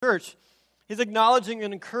church, he's acknowledging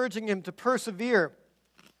and encouraging him to persevere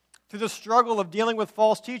through the struggle of dealing with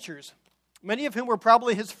false teachers, many of whom were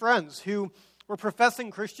probably his friends who were professing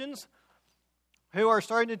Christians who are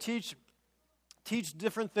starting to teach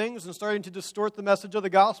different things and starting to distort the message of the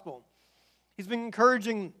gospel. He's been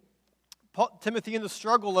encouraging Timothy in the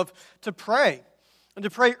struggle to pray, and to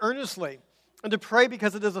pray earnestly, and to pray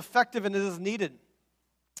because it is effective and it is needed.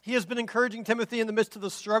 He has been encouraging Timothy in the midst of the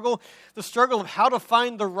struggle of how to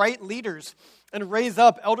find the right leaders and raise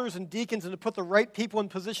up elders and deacons and to put the right people in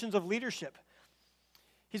positions of leadership.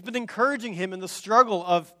 He's been encouraging him in the struggle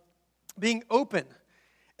of being open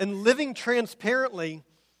and living transparently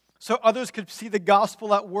so others could see the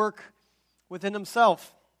gospel at work within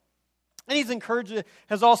himself. And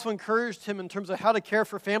has also encouraged him in terms of how to care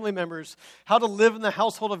for family members, how to live in the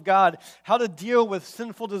household of God, how to deal with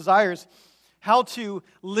sinful desires, how to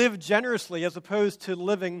live generously as opposed to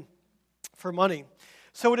living for money.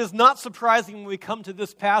 So it is not surprising when we come to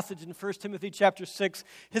this passage in 1 Timothy chapter 6,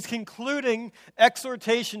 his concluding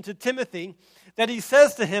exhortation to Timothy, that he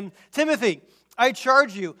says to him, Timothy, I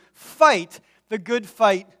charge you, fight the good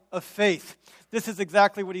fight of faith. This is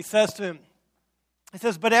exactly what he says to him. He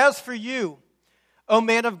says, but as for you, O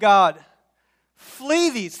man of God,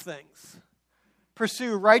 flee these things.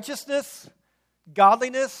 Pursue righteousness,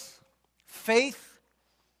 godliness, faith,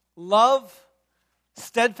 love,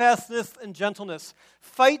 steadfastness, and gentleness.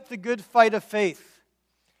 Fight the good fight of faith.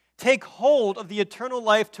 Take hold of the eternal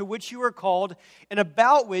life to which you are called and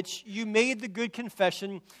about which you made the good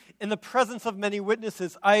confession in the presence of many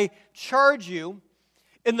witnesses. I charge you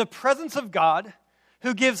in the presence of God,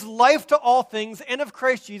 who gives life to all things, and of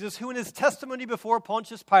Christ Jesus, who in his testimony before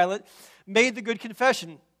Pontius Pilate made the good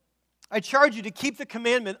confession. I charge you to keep the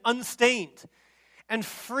commandment unstained and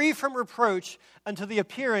free from reproach until the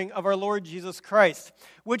appearing of our Lord Jesus Christ,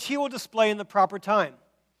 which he will display in the proper time.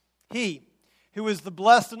 He, who is the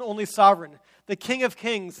blessed and only sovereign, the King of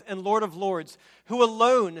kings and Lord of lords, who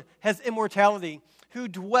alone has immortality, who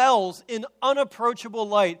dwells in unapproachable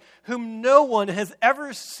light, whom no one has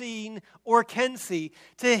ever seen or can see,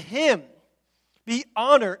 to him be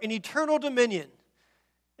honor and eternal dominion.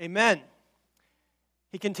 Amen.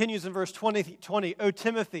 He continues in verse 20, O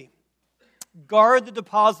Timothy, guard the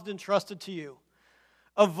deposit entrusted to you.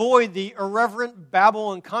 Avoid the irreverent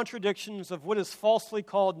babble and contradictions of what is falsely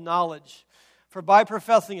called knowledge, for by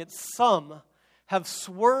professing it, some have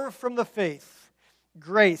swerved from the faith.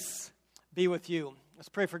 Grace be with you. Let's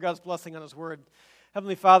pray for God's blessing on his word.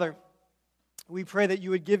 Heavenly Father, we pray that you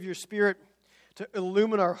would give your Spirit to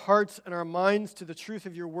illumine our hearts and our minds to the truth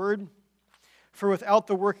of your word. For without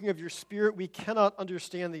the working of your Spirit, we cannot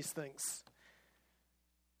understand these things.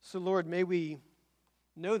 So, Lord, may we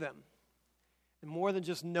know them. And more than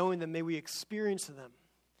just knowing them, may we experience them.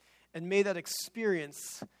 And may that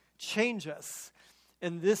experience change us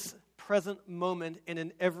in this present moment and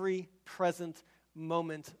in every present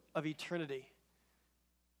moment of eternity.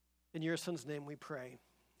 In your Son's name we pray.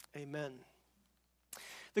 Amen.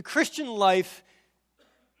 The Christian life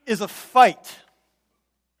is a fight.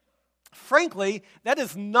 Frankly, that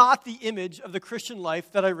is not the image of the Christian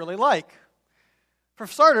life that I really like. For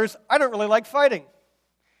starters, I don't really like fighting.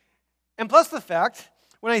 And plus the fact,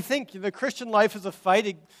 when I think the Christian life is a fight,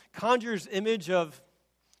 it conjures image of,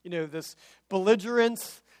 this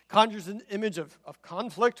belligerence, conjures an image of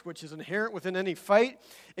conflict, which is inherent within any fight.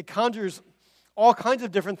 It conjures all kinds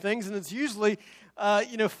of different things, and it's usually,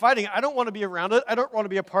 fighting. I don't want to be around it. I don't want to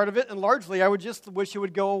be a part of it, and largely, I would just wish it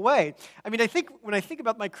would go away. I mean, I think when I think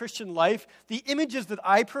about my Christian life, the images that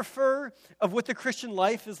I prefer of what the Christian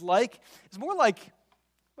life is like is more like,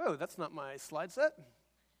 whoa, that's not my slide set.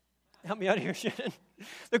 Help me out here, Shannon.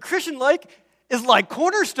 The Christian life is like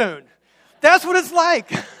Cornerstone. That's what it's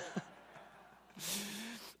like.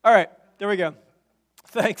 All right, there we go.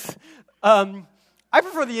 Thanks. I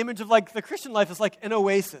prefer the image of the Christian life is like an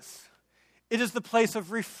oasis. It is the place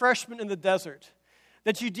of refreshment in the desert.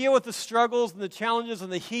 That you deal with the struggles and the challenges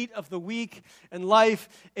and the heat of the week and life,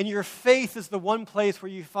 and your faith is the one place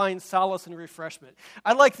where you find solace and refreshment.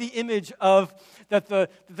 I like the image of that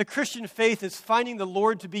the Christian faith is finding the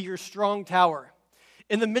Lord to be your strong tower.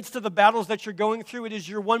 In the midst of the battles that you're going through, it is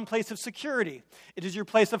your one place of security. It is your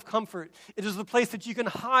place of comfort. It is the place that you can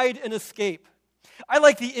hide and escape. I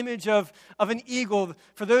like the image of an eagle.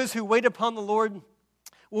 For those who wait upon the Lord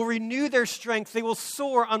will renew their strength. They will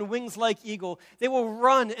soar on wings like eagle. They will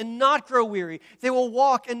run and not grow weary. They will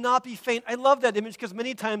walk and not be faint. I love that image because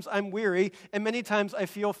many times I'm weary and many times I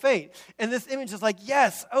feel faint. And this image is like,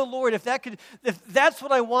 yes, oh Lord, if that's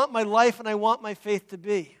what I want my life and I want my faith to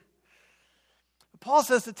be. Paul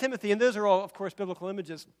says to Timothy, and those are all, of course, biblical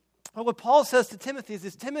images, But what Paul says to Timothy is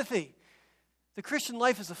this: Timothy, the Christian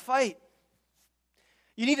life is a fight.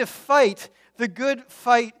 You need to fight the good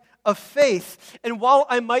fight of faith. And while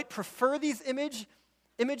I might prefer these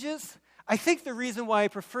images, I think the reason why I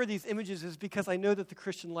prefer these images is because I know that the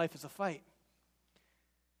Christian life is a fight.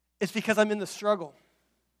 It's because I'm in the struggle.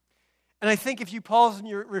 And I think if you pause and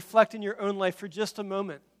you reflect in your own life for just a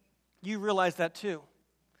moment, you realize that too.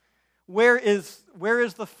 Where is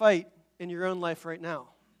the fight in your own life right now?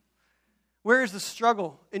 Where is the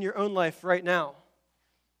struggle in your own life right now?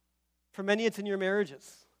 For many, it's in your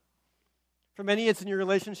marriages. For many, it's in your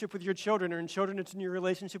relationship with your children, or in children, it's in your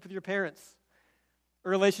relationship with your parents, a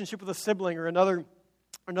relationship with a sibling or another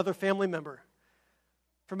family member.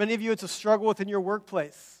 For many of you, it's a struggle within your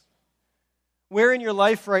workplace. Where in your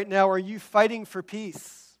life right now are you fighting for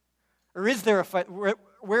peace? Or is there a fight?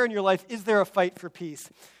 Where in your life is there a fight for peace?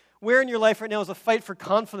 Where in your life right now is a fight for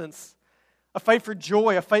confidence, a fight for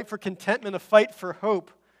joy, a fight for contentment, a fight for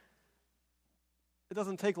hope? It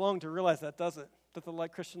doesn't take long to realize that, does it? That the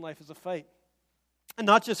Christian life is a fight. And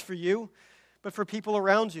not just for you, but for people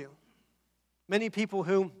around you. Many people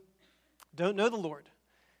who don't know the Lord,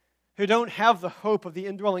 who don't have the hope of the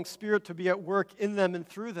indwelling Spirit to be at work in them and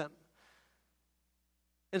through them.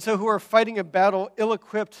 And so who are fighting a battle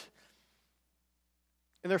ill-equipped,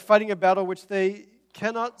 and they're fighting a battle which they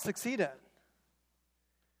cannot succeed at.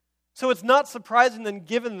 So it's not surprising then,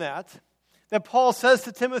 given that Paul says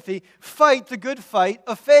to Timothy, fight the good fight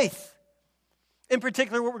of faith. In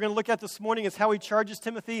particular, what we're going to look at this morning is how he charges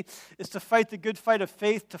Timothy is to fight the good fight of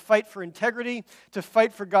faith, to fight for integrity, to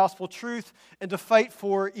fight for gospel truth, and to fight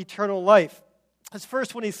for eternal life. His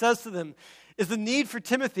first one he says to them is the need for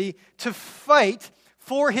Timothy to fight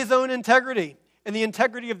for his own integrity and the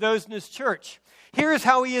integrity of those in his church. Here is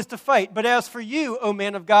how he is to fight. But as for you, O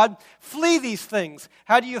man of God, flee these things.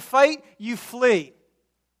 How do you fight? You flee.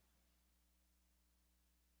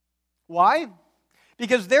 Why?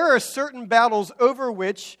 Because there are certain battles over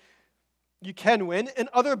which you can win and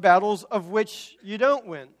other battles of which you don't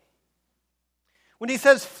win. When he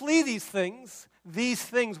says flee these things,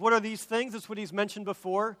 what are these things? It's what he's mentioned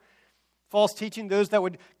before. False teaching, those that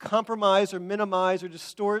would compromise or minimize or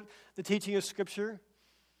distort the teaching of Scripture.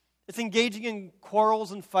 It's engaging in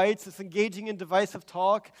quarrels and fights. It's engaging in divisive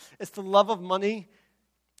talk. It's the love of money,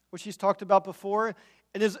 which he's talked about before.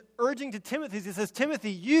 And is urging to Timothy, he says,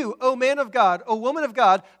 Timothy, you, O man of God, O woman of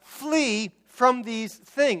God, flee from these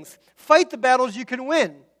things. Fight the battles you can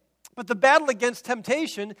win. But the battle against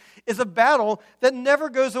temptation is a battle that never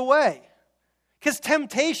goes away. Because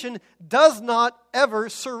temptation does not ever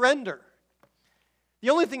surrender. The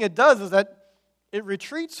only thing it does is that it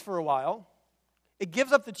retreats for a while, it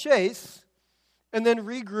gives up the chase, and then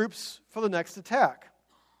regroups for the next attack.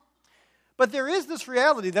 But there is this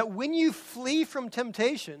reality that when you flee from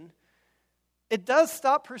temptation, it does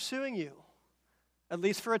stop pursuing you, at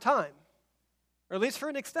least for a time, or at least for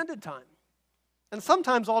an extended time, and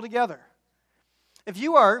sometimes altogether. If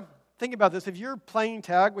you are, think about this, if you're playing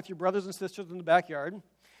tag with your brothers and sisters in the backyard,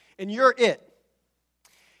 and you're it,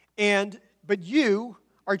 but you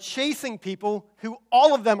are chasing people who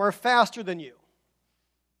all of them are faster than you,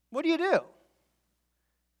 what do?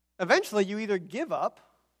 Eventually, you either give up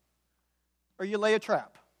or you lay a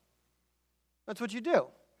trap. That's what you do.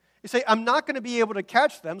 You say, I'm not going to be able to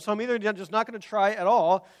catch them, so I'm either just not going to try at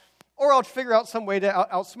all, or I'll figure out some way to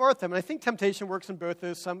outsmart them. And I think temptation works in both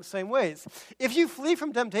those same ways. If you flee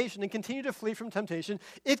from temptation and continue to flee from temptation,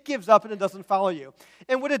 it gives up and it doesn't follow you.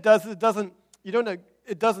 And what it does is it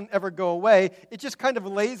doesn't ever go away. It just kind of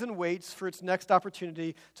lays in waits for its next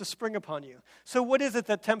opportunity to spring upon you. So what is it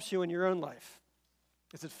that tempts you in your own life?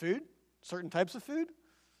 Is it food? Certain types of food?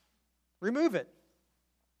 Remove it.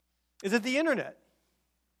 Is it the internet?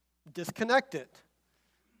 Disconnect it.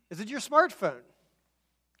 Is it your smartphone?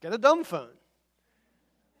 Get a dumb phone.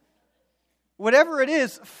 Whatever it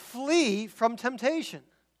is, flee from temptation.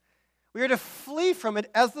 We are to flee from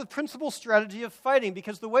it as the principal strategy of fighting,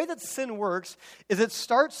 because the way that sin works is it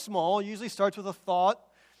starts small, usually starts with a thought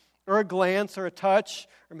or a glance or a touch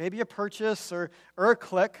or maybe a purchase or a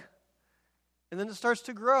click, and then it starts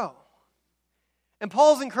to grow. And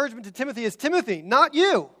Paul's encouragement to Timothy is, Timothy, not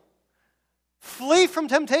you. Flee from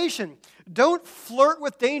temptation. Don't flirt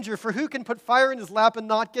with danger, for who can put fire in his lap and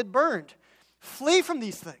not get burned? Flee from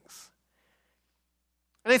these things.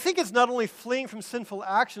 And I think it's not only fleeing from sinful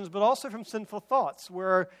actions, but also from sinful thoughts,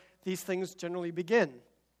 where these things generally begin.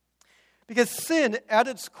 Because sin, at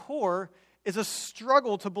its core, is a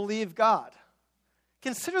struggle to believe God.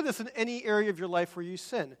 Consider this in any area of your life where you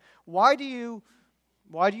sin. Why do you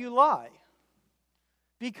lie?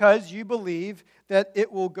 because you believe that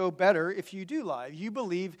it will go better if you do lie. You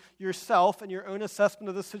believe yourself and your own assessment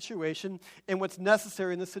of the situation and what's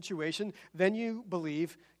necessary in the situation, then you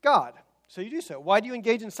believe God. So you do so. Why do you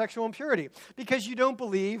engage in sexual impurity? Because you don't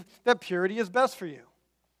believe that purity is best for you.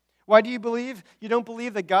 Why do you believe? You don't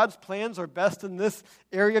believe that God's plans are best in this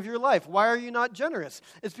area of your life. Why are you not generous?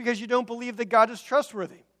 It's because you don't believe that God is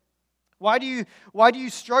trustworthy. Why do you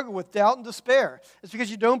struggle with doubt and despair? It's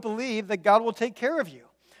because you don't believe that God will take care of you.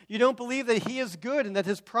 You don't believe that He is good and that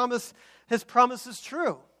His promise is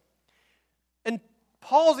true. And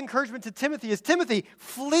Paul's encouragement to Timothy is, Timothy,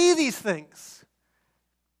 flee these things.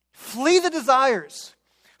 Flee the desires.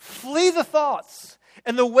 Flee the thoughts.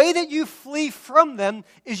 And the way that you flee from them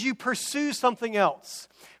is you pursue something else.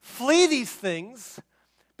 Flee these things,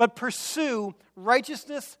 but pursue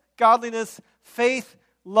righteousness, godliness, faith,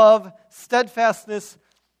 love, steadfastness,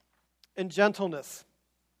 and gentleness.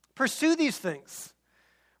 Pursue these things.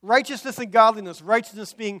 Righteousness and godliness.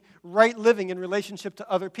 Righteousness being right living in relationship to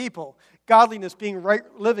other people. Godliness being right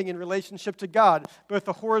living in relationship to God, both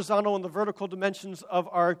the horizontal and the vertical dimensions of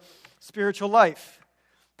our spiritual life.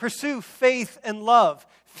 Pursue faith and love.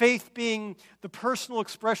 Faith being the personal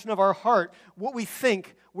expression of our heart, what we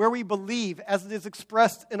think, where we believe as it is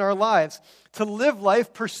expressed in our lives. To live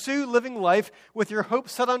life, pursue living life with your hope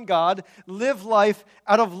set on God. Live life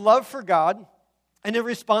out of love for God and in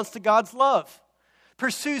response to God's love.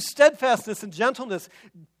 Pursue steadfastness and gentleness.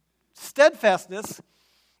 Steadfastness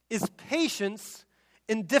is patience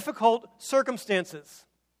in difficult circumstances.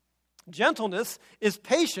 Gentleness is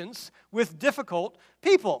patience with difficult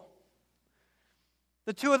people.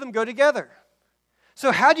 The two of them go together.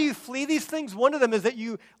 So how do you flee these things? One of them is that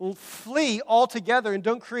you flee altogether and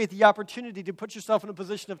don't create the opportunity to put yourself in a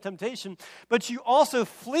position of temptation, but you also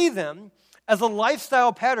flee them as a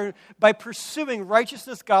lifestyle pattern by pursuing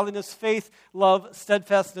righteousness, godliness, faith, love,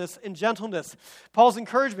 steadfastness, and gentleness. Paul's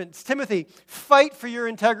encouragement is, Timothy, fight for your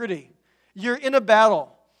integrity. You're in a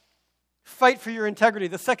battle. Fight for your integrity.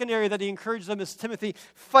 The second area that he encouraged them is, Timothy,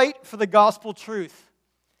 fight for the gospel truth.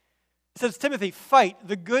 He says, Timothy, fight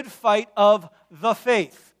the good fight of the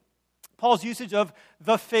faith. Paul's usage of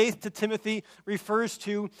the faith to Timothy refers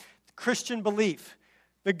to Christian belief,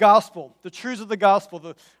 the gospel, the truths of the gospel,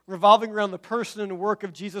 the revolving around the person and work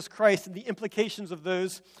of Jesus Christ and the implications of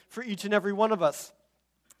those for each and every one of us.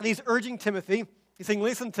 And he's urging Timothy, he's saying,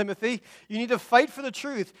 listen, Timothy, you need to fight for the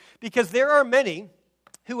truth because there are many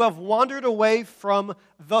who have wandered away from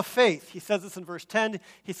the faith. He says this in verse 10.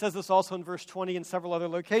 He says this also in verse 20 and several other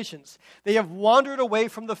locations. They have wandered away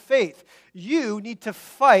from the faith. You need to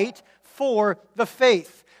fight for the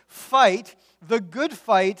faith. Fight the good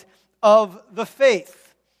fight of the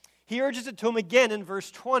faith. He urges it to him again in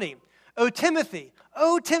verse 20. Oh, Timothy,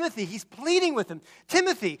 he's pleading with him.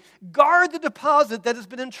 Timothy, guard the deposit that has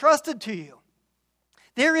been entrusted to you.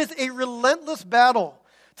 There is a relentless battle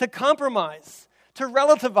to compromise, to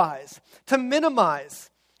relativize, to minimize,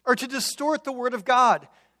 or to distort the Word of God.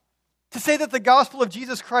 To say that the gospel of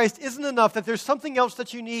Jesus Christ isn't enough, that there's something else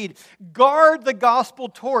that you need. Guard the gospel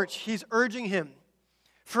torch, he's urging him.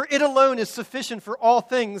 For it alone is sufficient for all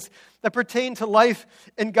things that pertain to life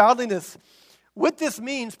and godliness. What this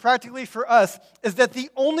means practically for us is that the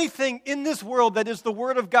only thing in this world that is the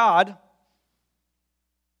Word of God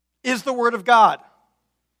is the Word of God.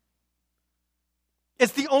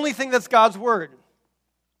 It's the only thing that's God's Word.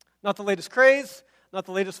 Not the latest craze, not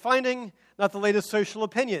the latest finding, not the latest social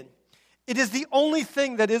opinion. It is the only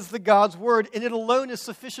thing that is the God's Word, and it alone is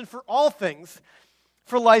sufficient for all things,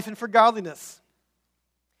 for life and for godliness.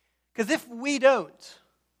 Because if we don't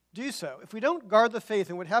do so, if we don't guard the faith,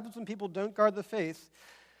 and what happens when people don't guard the faith,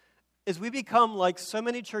 is we become like so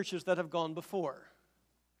many churches that have gone before.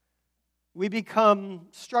 We become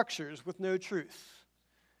structures with no truth.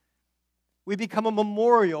 We become a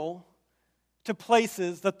memorial to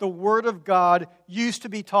places that the Word of God used to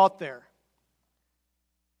be taught there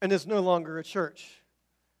and is no longer a church.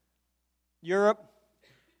 Europe,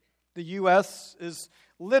 the U.S., is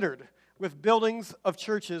littered with buildings of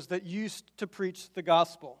churches that used to preach the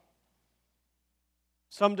gospel.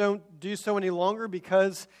 Some don't do so any longer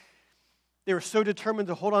because they were so determined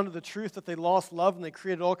to hold on to the truth that they lost love and they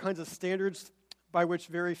created all kinds of standards by which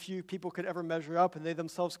very few people could ever measure up, and they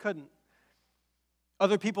themselves couldn't.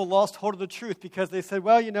 Other people lost hold of the truth because they said,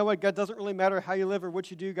 well, you know what, God doesn't really matter how you live or what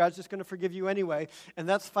you do. God's just going to forgive you anyway. And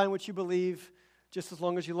that's fine what you believe, just as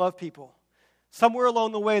long as you love people. Somewhere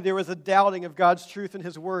along the way, there was a doubting of God's truth and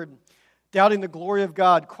His Word, doubting the glory of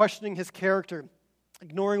God, questioning His character,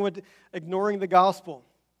 ignoring the gospel.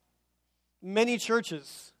 Many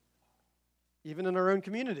churches, even in our own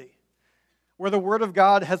community, where the Word of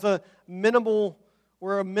God has a minimal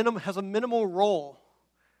has a minimal role.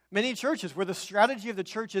 Many churches where the strategy of the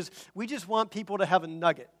church is we just want people to have a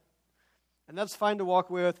nugget. And that's fine to walk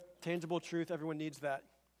away with, tangible truth, everyone needs that.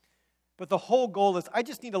 But the whole goal is I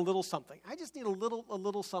just need a little something. I just need a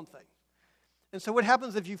little something. And so what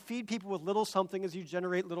happens if you feed people with little something is you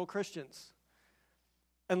generate little Christians.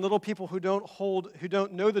 And little people who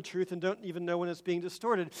don't know the truth and don't even know when it's being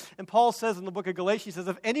distorted. And Paul says in the book of Galatians, he says,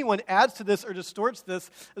 if anyone adds to this or distorts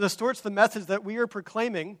the message that we are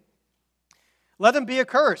proclaiming, let him be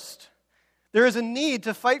accursed. There is a need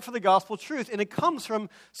to fight for the gospel truth, and it comes from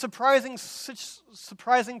surprising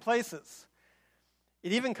places.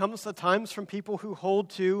 It even comes at times from people who hold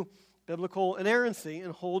to biblical inerrancy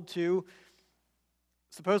and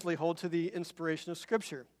supposedly hold to the inspiration of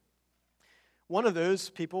Scripture. One of those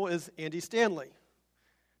people is Andy Stanley.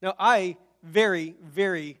 Now, I very,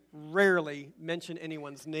 very rarely mention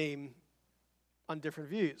anyone's name on different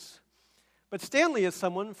views. But Stanley is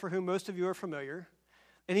someone for whom most of you are familiar,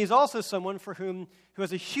 and he's also someone who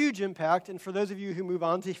has a huge impact, and for those of you who move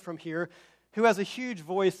on from here, who has a huge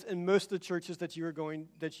voice in most of the churches that you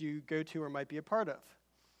go to or might be a part of.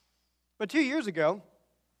 But 2 years ago,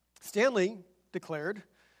 Stanley declared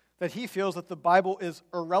that he feels that the Bible is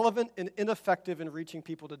irrelevant and ineffective in reaching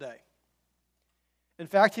people today. In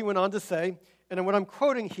fact, he went on to say, and what I'm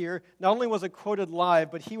quoting here, not only was it quoted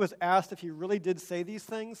live, but he was asked if he really did say these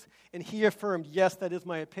things, and he affirmed, yes, that is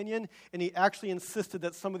my opinion, and he actually insisted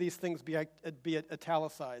that some of these things be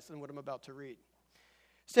italicized in what I'm about to read.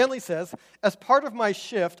 Stanley says, as part of my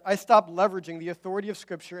shift, I stopped leveraging the authority of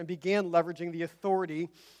Scripture and began leveraging the authority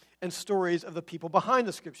and stories of the people behind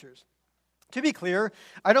the Scriptures. To be clear,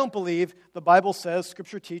 I don't believe the Bible says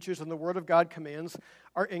Scripture teaches and the Word of God commands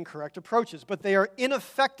are incorrect approaches, but they are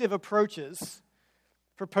ineffective approaches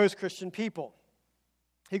for post-Christian people.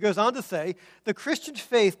 He goes on to say, the Christian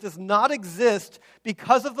faith does not exist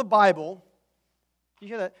because of the Bible. You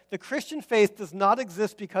hear that? The Christian faith does not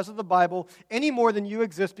exist because of the Bible any more than you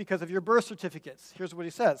exist because of your birth certificates. Here's what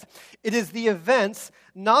he says. It is the events,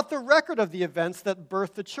 not the record of the events, that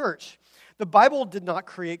birthed the church. The Bible did not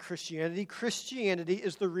create Christianity. Christianity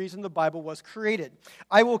is the reason the Bible was created.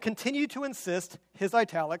 I will continue to insist, his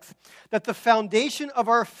italics, that the foundation of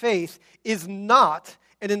our faith is not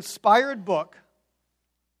an inspired book,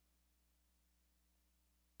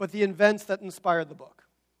 but the events that inspired the book.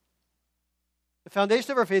 The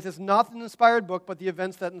foundation of our faith is not an inspired book, but the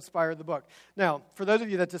events that inspired the book. Now, for those of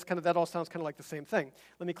you that all sounds kind of like the same thing,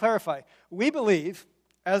 let me clarify. We believe,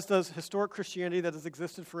 as does historic Christianity that has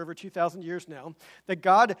existed for over 2,000 years now, that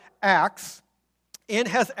God acts and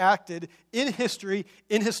has acted in history,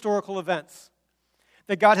 in historical events.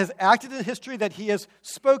 That God has acted in history, that he has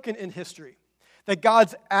spoken in history. That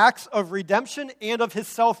God's acts of redemption and of his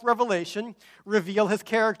self-revelation reveal his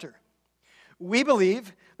character. We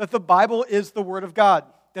believe that the Bible is the Word of God,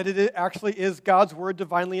 that it actually is God's Word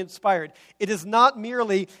divinely inspired. It is not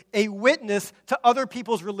merely a witness to other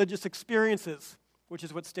people's religious experiences, which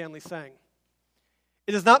is what Stanley's saying.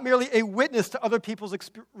 It is not merely a witness to other people's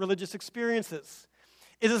religious experiences.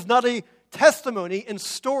 It is not a testimony and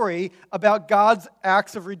story about God's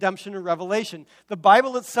acts of redemption and revelation. The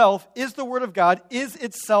Bible itself is the Word of God, is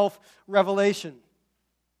itself revelation.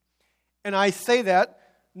 And I say that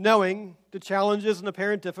knowing the challenges and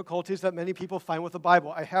apparent difficulties that many people find with the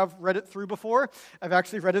Bible. I have read it through before. I've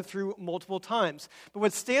actually read it through multiple times. But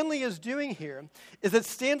what Stanley is doing here is that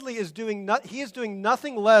Stanley is doing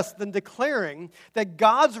nothing less than declaring that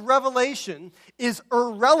God's revelation is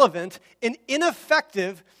irrelevant and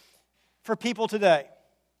ineffective for people today.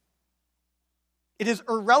 It is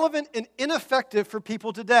irrelevant and ineffective for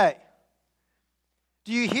people today.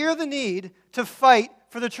 Do you hear the need to fight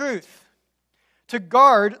for the truth? To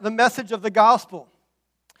guard the message of the gospel.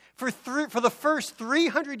 For the first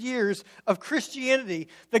 300 years of Christianity,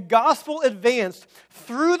 the gospel advanced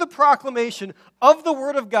through the proclamation of the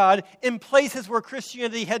Word of God in places where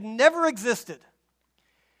Christianity had never existed.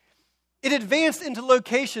 It advanced into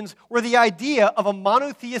locations where the idea of a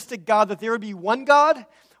monotheistic God, that there would be one God,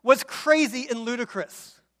 was crazy and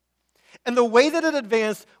ludicrous. And the way that it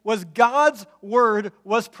advanced was God's Word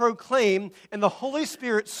was proclaimed, and the Holy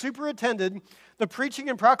Spirit superintended the preaching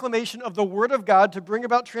and proclamation of the Word of God to bring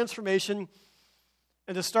about transformation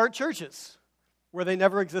and to start churches where they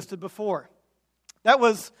never existed before. That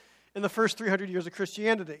was in the first 300 years of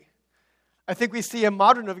Christianity. I think we see a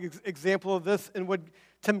modern example of this in what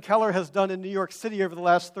Tim Keller has done in New York City over the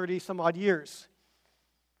last 30-some-odd years.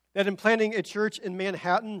 That in planting a church in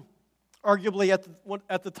Manhattan, arguably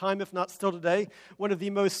at the time, if not still today, one of the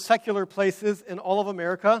most secular places in all of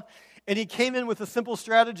America, and he came in with a simple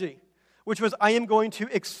strategy. which was, I am going to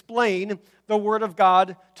explain the Word of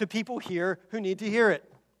God to people here who need to hear it.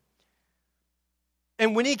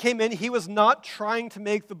 And when he came in, he was not trying to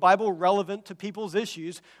make the Bible relevant to people's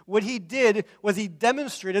issues. What he did was he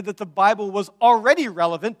demonstrated that the Bible was already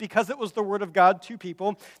relevant because it was the Word of God to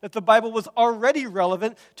people, that the Bible was already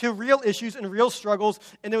relevant to real issues and real struggles,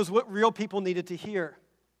 and it was what real people needed to hear.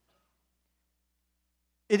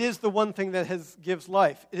 It is the one thing that gives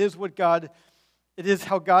life. It is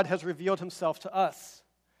how God has revealed himself to us.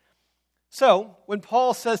 So, when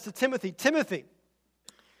Paul says to Timothy, Timothy,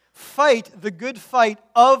 fight the good fight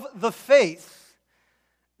of the faith,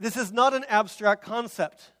 this is not an abstract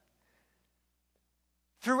concept.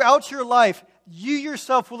 Throughout your life, you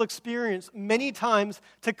yourself will experience many times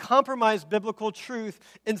to compromise biblical truth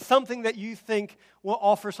in something that you think will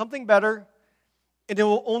offer something better, and it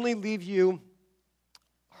will only leave you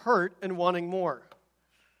hurt and wanting more.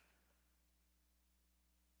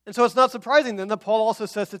 And so it's not surprising then that Paul also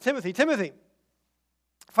says to Timothy, Timothy,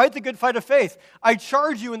 fight the good fight of faith. I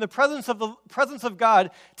charge you in the presence of God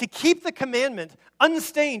to keep the commandment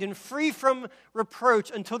unstained and free from reproach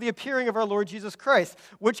until the appearing of our Lord Jesus Christ.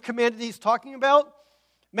 Which commandment he's talking about?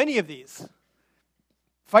 Many of these.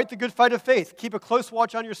 Fight the good fight of faith. Keep a close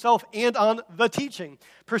watch on yourself and on the teaching.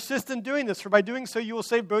 Persist in doing this, for by doing so you will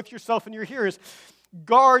save both yourself and your hearers.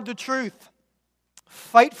 Guard the truth.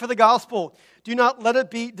 Fight for the gospel. Do not let it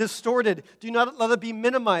be distorted. Do not let it be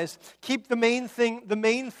minimized. Keep the main thing the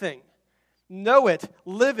main thing. Know it,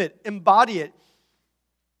 live it, embody it,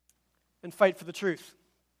 and fight for the truth.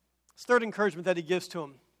 This third encouragement that he gives to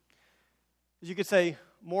him is, you could say,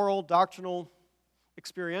 moral, doctrinal,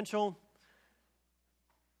 experiential.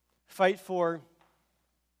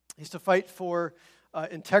 He's to fight for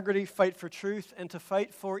integrity, fight for truth, and to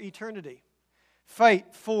fight for eternity.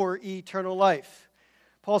 Fight for eternal life.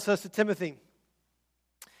 Paul says to Timothy,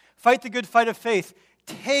 fight the good fight of faith.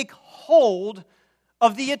 Take hold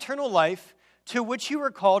of the eternal life to which you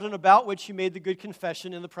were called and about which you made the good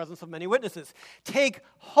confession in the presence of many witnesses. Take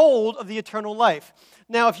hold of the eternal life.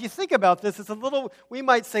 Now, if you think about this, we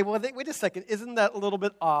might say, well, wait a second, isn't that a little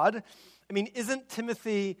bit odd? I mean, isn't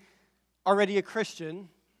Timothy already a Christian?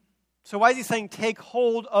 So why is he saying take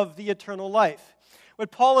hold of the eternal life?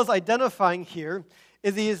 What Paul is identifying here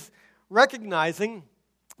is he is recognizing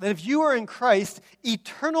that if you are in Christ,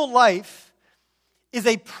 eternal life is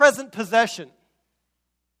a present possession.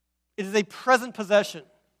 It is a present possession.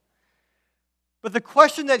 But the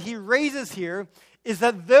question that he raises here is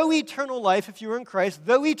that though eternal life, if you are in Christ,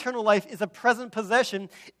 though eternal life is a present possession,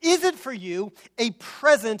 is it for you a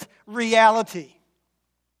present reality?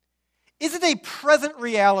 Is it a present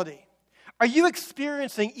reality? Are you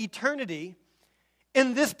experiencing eternity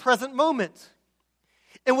in this present moment?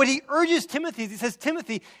 And what he urges Timothy is, he says,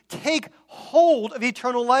 Timothy, take hold of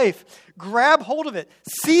eternal life. Grab hold of it.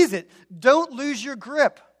 Seize it. Don't lose your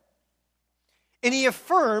grip. And he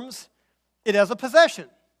affirms it as a possession.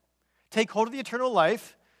 Take hold of the eternal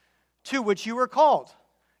life to which you were called.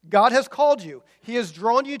 God has called you. He has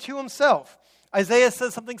drawn you to himself. Isaiah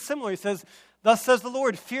says something similar. He says, thus says the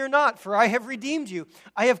Lord, fear not, for I have redeemed you.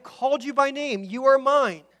 I have called you by name. You are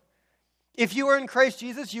mine. If you are in Christ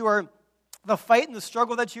Jesus, you are the fight and the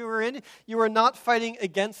struggle that you are in. You are not fighting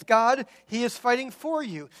against God. He is fighting for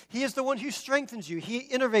you. He is the one who strengthens you. He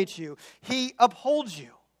innovates you. He upholds you.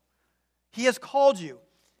 He has called you.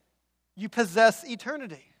 You possess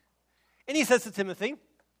eternity. And he says to Timothy,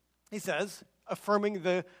 he says, affirming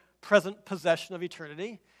the present possession of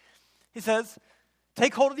eternity, he says,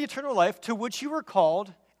 take hold of the eternal life to which you were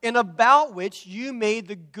called and about which you made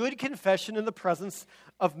the good confession in the presence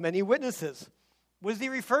of many witnesses. What is he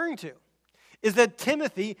referring to? Is that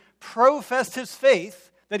Timothy professed his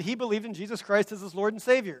faith that he believed in Jesus Christ as his Lord and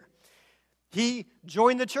Savior. He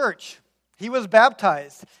joined the church. He was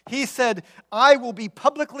baptized. He said, I will be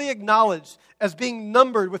publicly acknowledged as being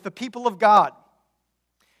numbered with the people of God.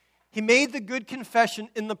 He made the good confession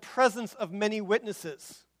in the presence of many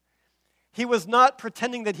witnesses. He was not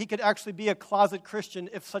pretending that he could actually be a closet Christian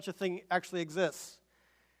if such a thing actually exists.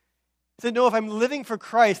 He said, no, if I'm living for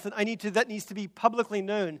Christ, then that needs to be publicly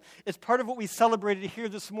known. It's part of what we celebrated here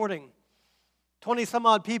this morning. 20 some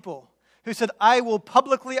odd people who said, I will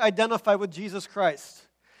publicly identify with Jesus Christ.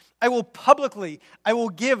 I will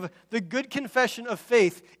give the good confession of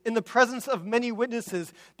faith in the presence of many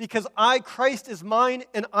witnesses because Christ is mine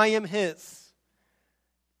and I am his.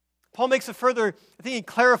 Paul makes a further, I think he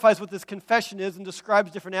clarifies what this confession is and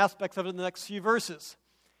describes different aspects of it in the next few verses.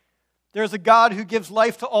 There is a God who gives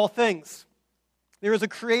life to all things. There is a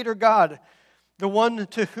creator God, the one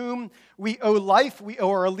to whom we owe life, we owe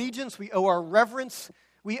our allegiance, we owe our reverence,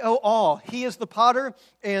 We owe all. He is the potter,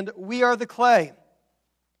 and we are the clay.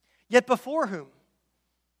 Yet before whom?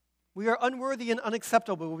 We are unworthy and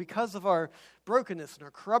unacceptable because of our brokenness and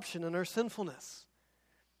our corruption and our sinfulness.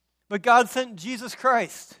 But God sent Jesus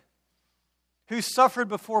Christ, who suffered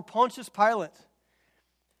before Pontius Pilate.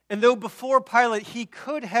 And though before Pilate he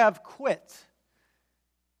could have quit,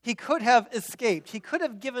 he could have escaped, he could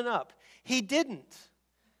have given up, he didn't.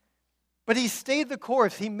 But he stayed the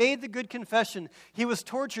course. He made the good confession. He was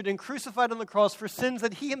tortured and crucified on the cross for sins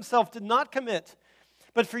that he himself did not commit,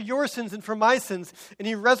 but for your sins and for my sins. And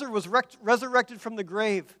he was resurrected from the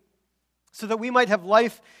grave so that we might have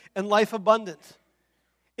life and life abundant.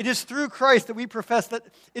 It is through Christ that we profess that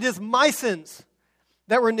it is my sins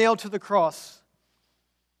that were nailed to the cross.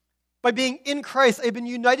 By being in Christ, I have been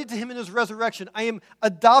united to him in his resurrection. I am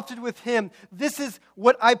adopted with him. This is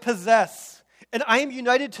what I possess. And I am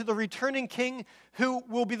united to the returning King who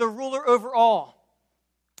will be the ruler over all.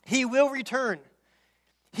 He will return.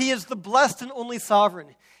 He is the blessed and only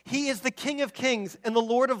sovereign. He is the King of kings and the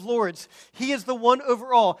Lord of lords. He is the one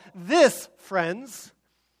over all. This, friends,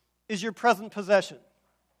 is your present possession.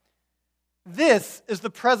 This is the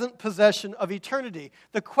present possession of eternity.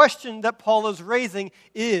 The question that Paul is raising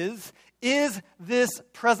is this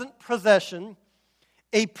present possession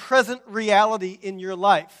a present reality in your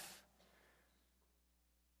life?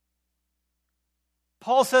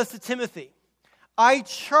 Paul says to Timothy, I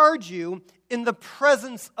charge you in the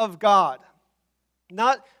presence of God.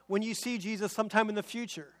 Not when you see Jesus sometime in the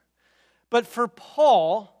future. But for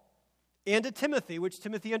Paul and to Timothy, which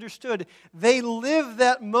Timothy understood, they live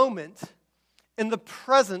that moment in the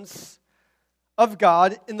presence of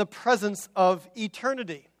God, in the presence of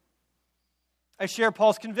eternity. I share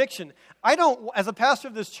Paul's conviction. As a pastor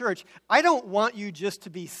of this church, I don't want you just to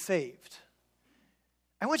be saved.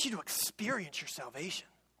 I want you to experience your salvation.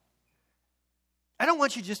 I don't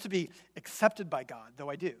want you just to be accepted by God,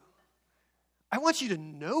 though I do. I want you to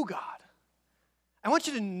know God. I want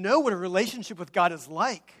you to know what a relationship with God is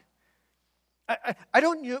like. I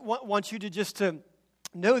don't want you to just to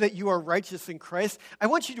know that you are righteous in Christ. I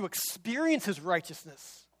want you to experience his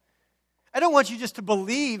righteousness. I don't want you just to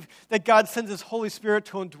believe that God sends his Holy Spirit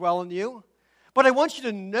to indwell in you. But I want you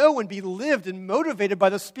to know and be lived and motivated by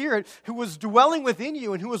the Spirit who was dwelling within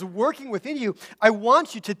you and who was working within you. I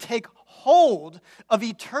want you to take hold of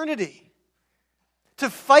eternity, to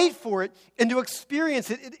fight for it and to experience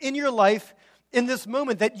it in your life in this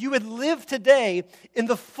moment, that you would live today in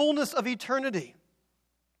the fullness of eternity.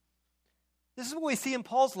 This is what we see in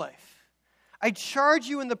Paul's life. I charge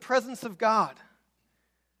you in the presence of God.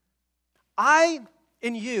 I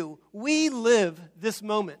and you, we live this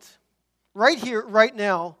moment. Right here, right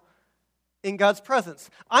now, in God's presence.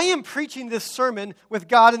 I am preaching this sermon with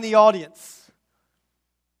God in the audience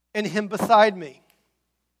and him beside me.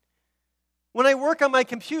 When I work on my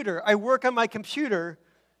computer, I work on my computer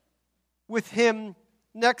with him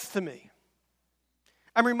next to me.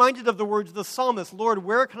 I'm reminded of the words of the psalmist, Lord,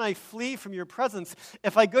 where can I flee from your presence?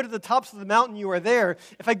 If I go to the tops of the mountain, you are there.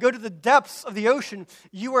 If I go to the depths of the ocean,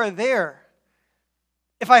 you are there.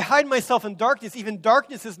 If I hide myself in darkness, even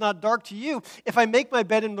darkness is not dark to you. If I make my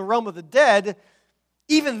bed in the realm of the dead,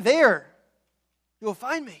 even there you will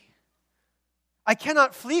find me. I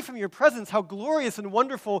cannot flee from your presence. How glorious and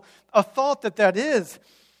wonderful a thought that is.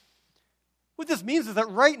 What this means is that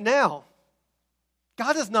right now,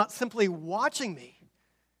 God is not simply watching me,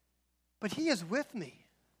 but he is with me.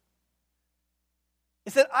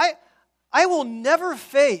 It said, I will never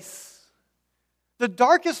face the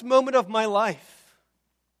darkest moment of my life.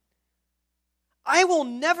 I will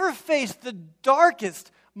never face the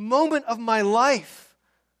darkest moment of my life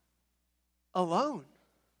alone.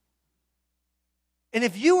 And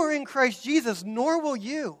if you are in Christ Jesus, nor will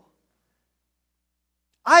you.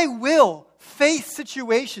 I will face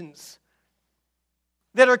situations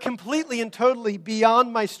that are completely and totally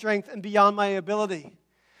beyond my strength and beyond my ability.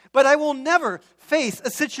 But I will never face a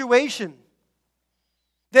situation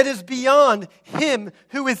that is beyond him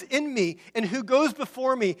who is in me and who goes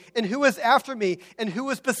before me and who is after me and who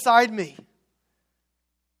is beside me.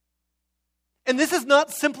 And this is not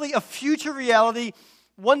simply a future reality,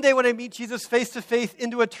 one day when I meet Jesus face to face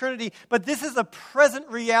into eternity, but this is a present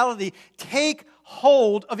reality. Take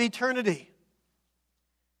hold of eternity.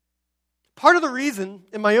 Part of the reason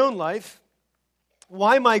in my own life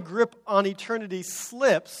why my grip on eternity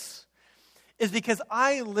slips is because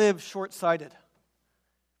I live short-sighted.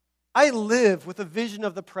 I live with a vision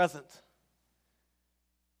of the present.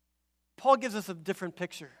 Paul gives us a different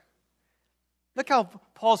picture. Look how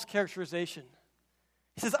Paul's characterization.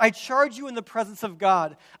 He says, I charge you in the presence of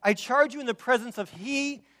God. I charge you in the presence of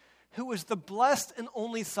he who is the blessed and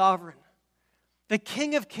only sovereign, the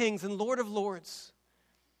King of kings and Lord of lords,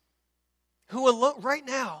 who right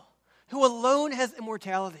now, who alone has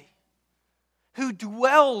immortality, who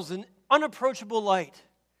dwells in unapproachable light,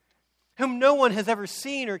 whom no one has ever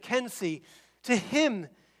seen or can see. To him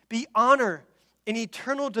be honor and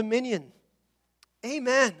eternal dominion.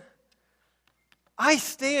 Amen. I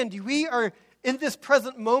stand. We are in this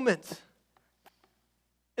present moment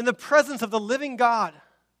in the presence of the living God,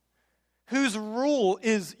 whose rule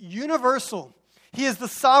is universal. He is the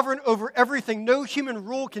sovereign over everything. No human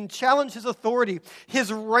rule can challenge his authority.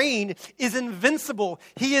 His reign is invincible.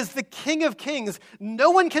 He is the King of kings.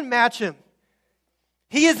 No one can match him.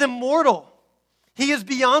 He is immortal. He is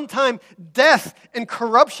beyond time. Death and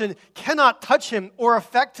corruption cannot touch him or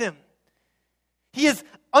affect him. He is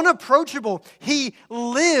unapproachable. He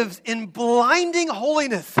lives in blinding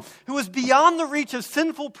holiness, who is beyond the reach of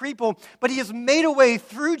sinful people, but he has made a way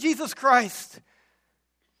through Jesus Christ.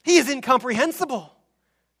 He is incomprehensible.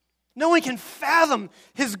 No one can fathom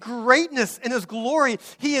his greatness and his glory.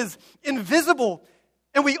 He is invisible,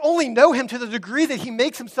 and we only know him to the degree that he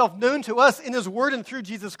makes himself known to us in his word and through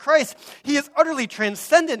Jesus Christ. He is utterly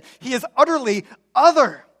transcendent. He is utterly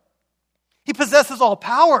other. He possesses all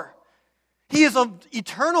power. He is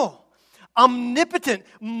eternal, omnipotent.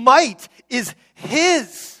 Might is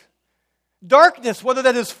his. Darkness, whether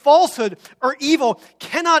that is falsehood or evil,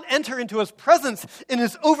 cannot enter into his presence and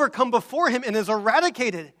is overcome before him and is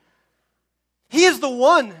eradicated. He is the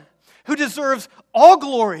one who deserves all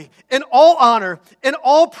glory and all honor and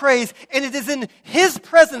all praise, and it is in his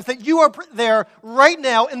presence that you are there right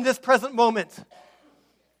now in this present moment.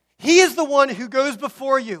 He is the one who goes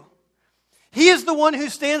before you. He is the one who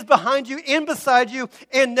stands behind you and beside you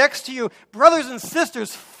and next to you. Brothers and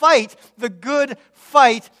sisters, fight the good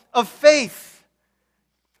fight of faith.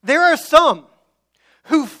 There are some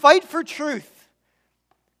who fight for truth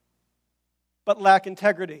but lack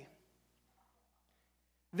integrity.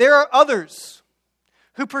 There are others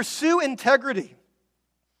who pursue integrity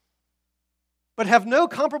but have no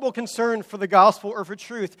comparable concern for the gospel or for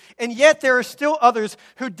truth. And yet there are still others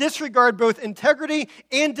who disregard both integrity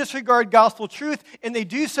and disregard gospel truth, and they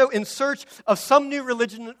do so in search of some new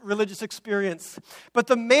religious experience. But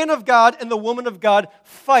the man of God and the woman of God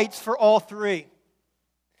fights for all three.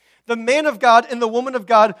 The man of God and the woman of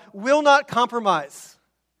God will not compromise.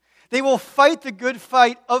 They will fight the good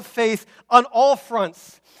fight of faith on all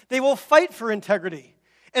fronts. They will fight for integrity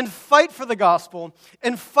and fight for the gospel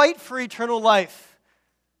and fight for eternal life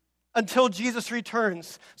until Jesus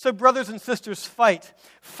returns. So brothers and sisters, fight.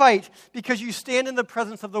 Fight because you stand in the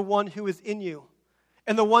presence of the one who is in you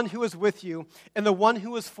and the one who is with you and the one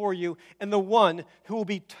who is for you and the one who will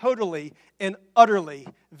be totally and utterly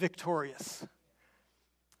victorious.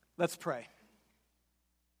 Let's pray.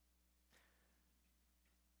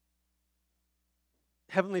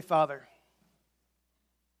 Heavenly Father,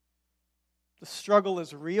 the struggle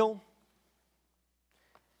is real.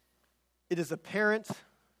 It is apparent.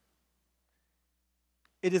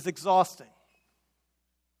 It is exhausting.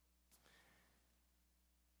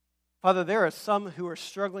 Father, there are some who are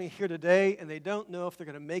struggling here today and they don't know if they're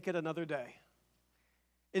going to make it another day.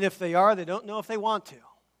 And if they are, they don't know if they want to.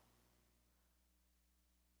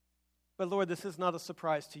 But Lord, this is not a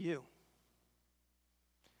surprise to you.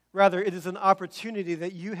 Rather, it is an opportunity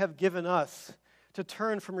that you have given us to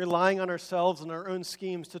turn from relying on ourselves and our own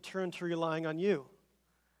schemes to turn to relying on you.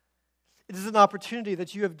 It is an opportunity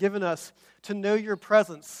that you have given us to know your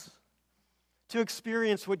presence, to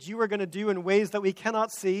experience what you are going to do in ways that we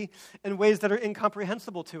cannot see, in ways that are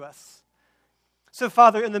incomprehensible to us. So,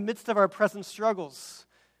 Father, in the midst of our present struggles,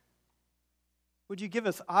 would you give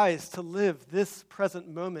us eyes to live this present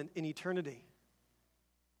moment in eternity?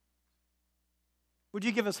 Would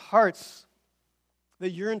you give us hearts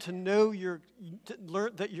that yearn to know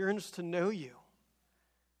that yearns to know you?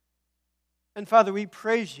 And Father, we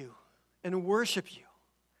praise you and worship you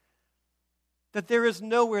that there is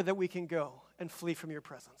nowhere that we can go and flee from your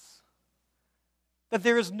presence. That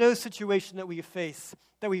there is no situation that we face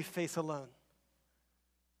alone.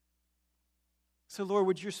 So Lord,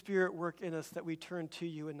 would your Spirit work in us that we turn to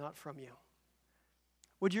you and not from you?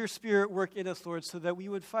 Would your Spirit work in us, Lord, so that we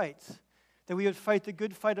would fight the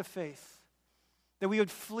good fight of faith, that we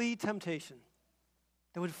would flee temptation,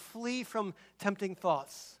 that would flee from tempting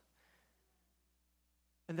thoughts,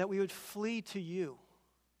 and that we would flee to you,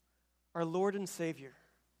 our Lord and Savior,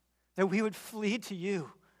 that we would flee to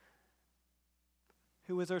you,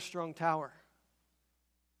 who is our strong tower,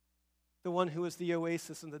 the one who is the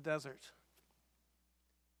oasis in the desert,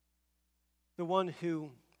 the one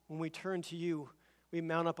who, when we turn to you, we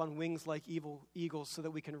mount up on wings like eagles so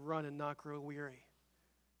that we can run and not grow weary.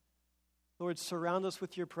 Lord, surround us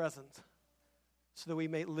with your presence so that we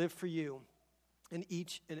may live for you in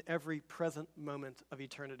each and every present moment of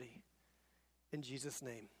eternity. In Jesus'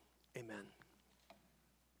 name, amen.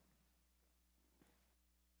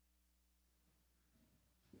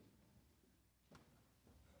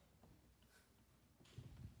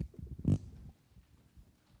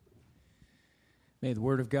 May the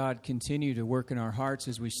word of God continue to work in our hearts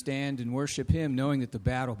as we stand and worship him, knowing that the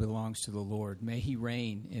battle belongs to the Lord. May he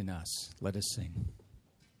reign in us. Let us sing.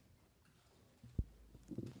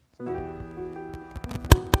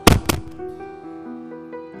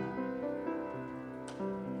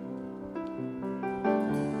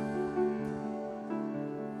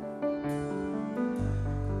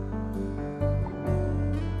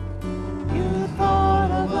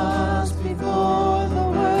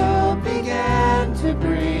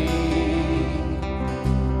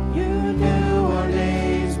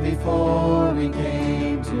 Before we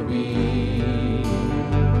came to be,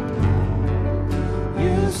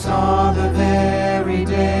 you saw the very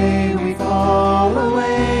day we fall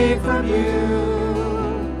away from you,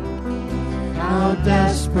 how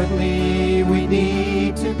desperately we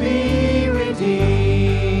need to be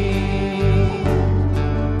redeemed.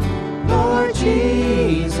 Lord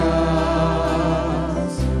Jesus,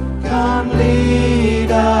 come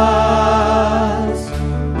lead us,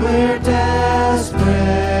 we're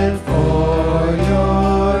desperate for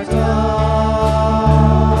your touch.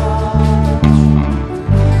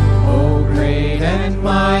 O great and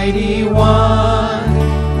mighty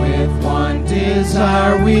one, with one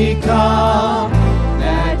desire we come,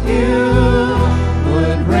 that you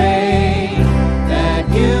would reign, that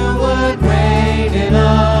you would reign in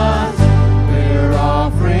us. We're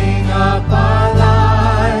offering up our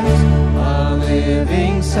lives, a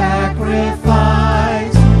living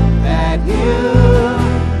sacrifice, that you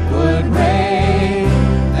would reign,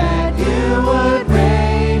 that you would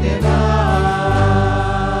reign in us.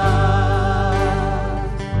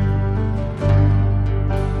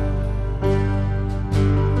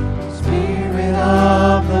 Spirit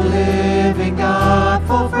of the living God,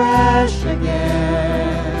 fall fresh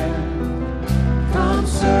again. Come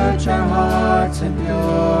search our hearts and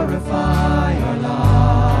purify our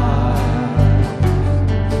lives.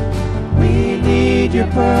 We need your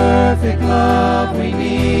perfect love, we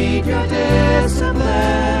need your discipline.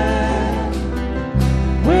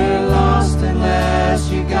 We're lost unless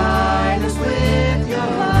you guide us with your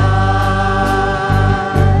light.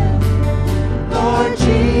 Lord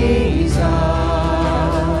Jesus,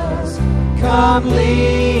 come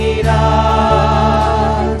lead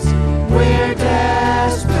us. We're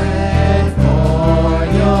desperate for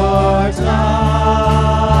your touch.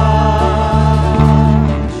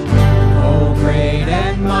 O great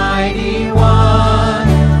and mighty one,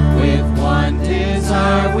 with one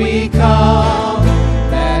desire we come,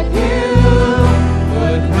 that you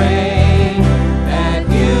would reign, that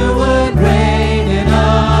you would reign in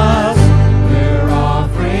us. We're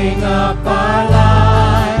offering up our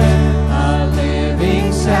lives, a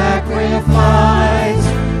living sacrifice,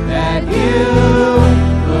 that you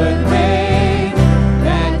would reign,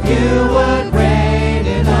 that you would reign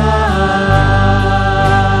in us.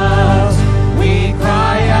 We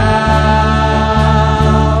cry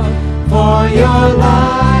out for your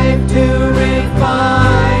life to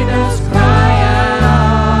refine us, cry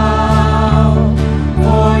out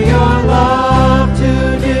for your love to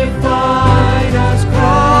define us,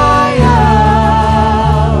 cry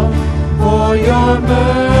out for your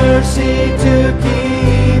mercy to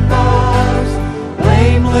keep us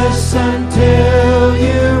blameless until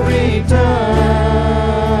you return.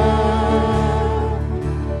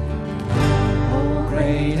 O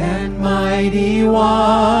great and mighty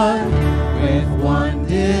one, with one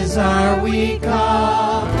desire we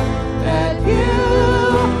come, that you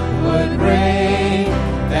would reign,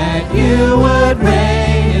 that you would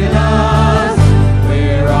reign in us.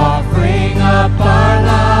 We're offering up our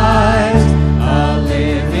lives, a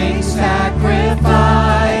living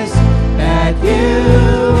sacrifice, that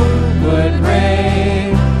you would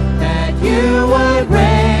reign, that you would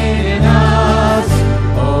reign in us.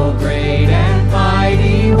 O great and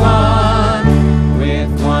mighty one, with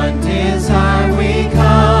one desire we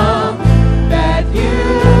come,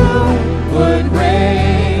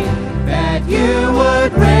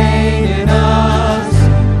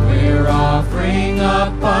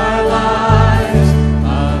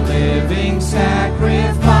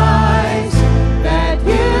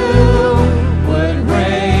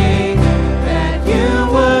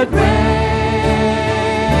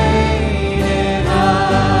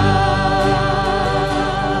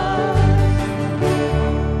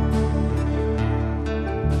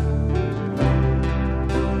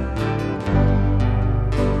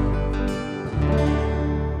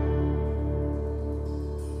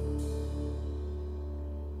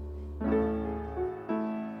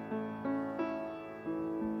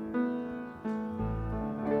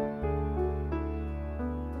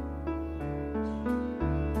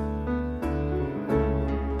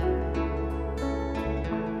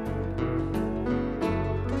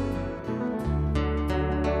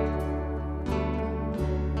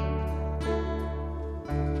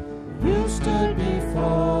 stood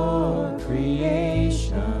before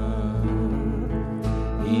creation,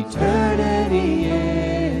 eternity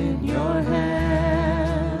in your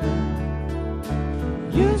hand.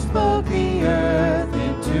 You spoke the earth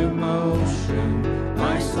into motion,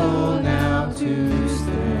 my soul now to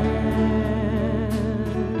stand.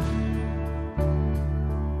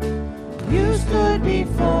 You stood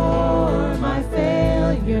before my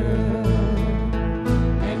failure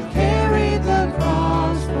and carried the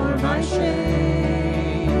cross for my shame.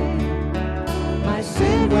 My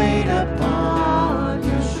sin weighed upon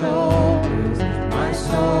your shoulders, my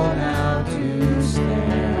soul now to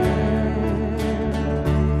stand.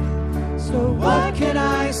 So what can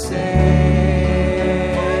I say?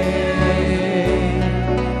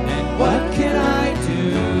 And what can I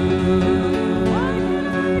do?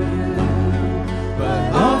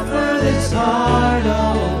 But offer this heart,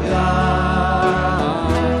 oh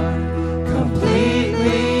God,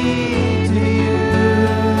 completely to you.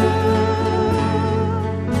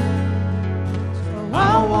 So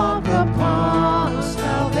I'll walk upon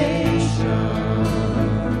salvation,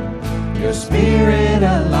 your spirit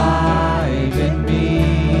alive in me,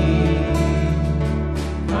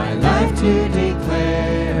 my life to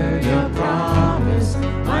declare your promise,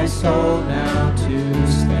 my soul now to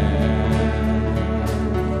stand.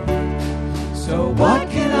 So what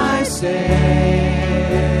can I say?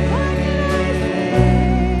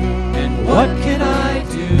 And what can I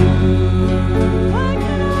do?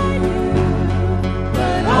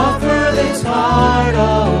 But offer this heart,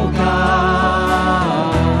 oh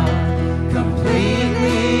God,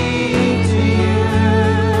 completely to you.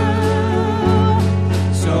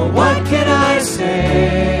 So what can I say?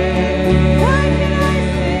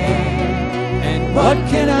 And what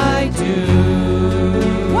can I do?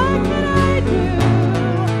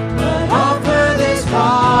 But offer this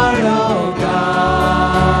heart, oh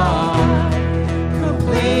God,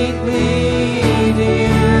 completely to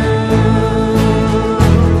you.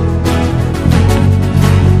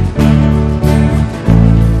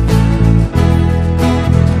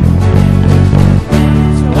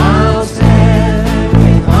 So I'll stand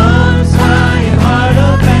with arms high and heart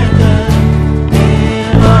abandoned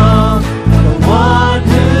in awe of the one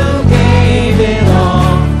who gave it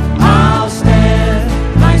all. I'll stand,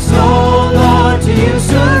 my soul, Lord, to you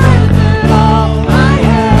surrendered. All I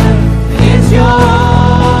have is yours.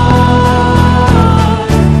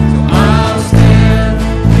 So I'll stand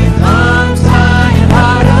with arms high and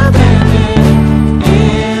heart abandoned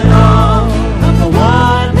in awe of the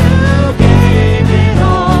one who gave it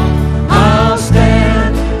all. I'll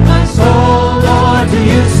stand, my soul, Lord, to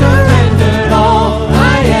you surrendered. All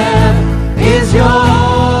I have is yours.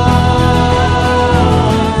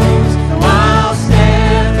 So I'll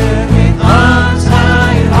stand with arms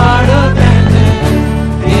high and heart abandoned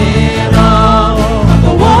in awe of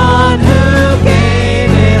the one who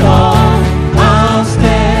gave it all. I'll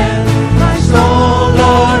stand, my soul,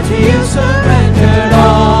 Lord, to you surrendered.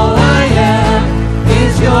 All I am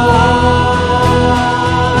is yours.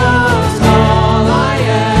 All I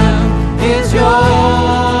am is yours.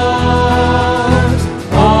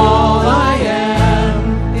 All I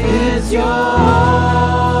am is yours.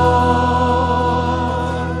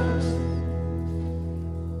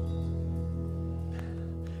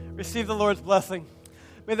 Receive the Lord's blessing.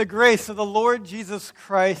 May the grace of the Lord Jesus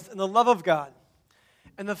Christ and the love of God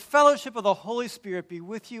and the fellowship of the Holy Spirit be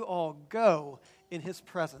with you all. Go in his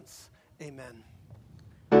presence. Amen.